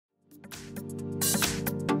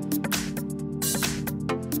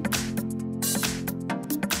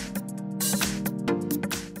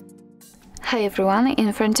Hi everyone,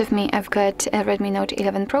 in front of me I've got a Redmi Note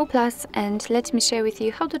 11 Pro Plus, and let me share with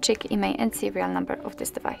you how to check IMEI and serial number of this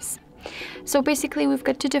device. So basically we've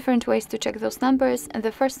got two different ways to check those numbers, and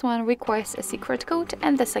the first one requires a secret code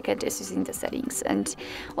and the second is using the settings, and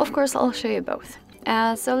of course I'll show you both.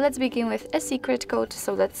 So let's begin with a secret code.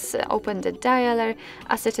 So let's open the dialer,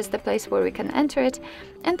 as it is the place where we can enter it,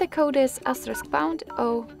 and the code is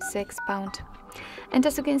 *#06#. And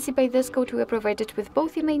as you can see by this code, we are provided with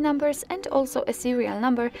both IMEI numbers and also a serial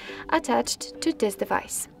number attached to this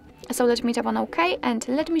device. So let me tap on OK, and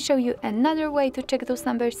let me show you another way to check those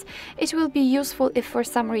numbers. It will be useful if for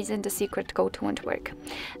some reason the secret code won't work.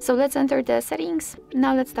 So let's enter the settings.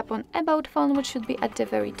 Now let's tap on About Phone, which should be at the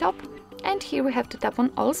very top. And here we have to tap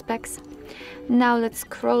on All Specs. Now let's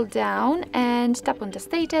scroll down and tap on the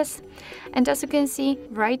status. And as you can see,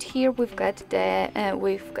 right here we've got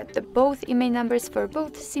the both IMEI numbers for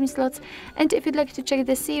both SIM slots. And if you'd like to check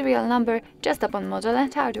the serial number, just tap on Model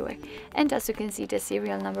and Hardware. And as you can see, the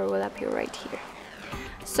serial number will appear right here.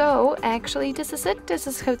 So actually this is it. This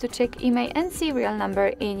is how to check IMEI and serial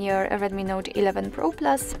number in your Redmi Note 11 Pro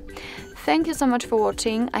Plus. Thank you so much for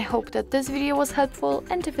watching. I hope that this video was helpful,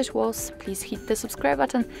 and if it was, please hit the subscribe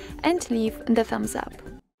button and leave the thumbs up.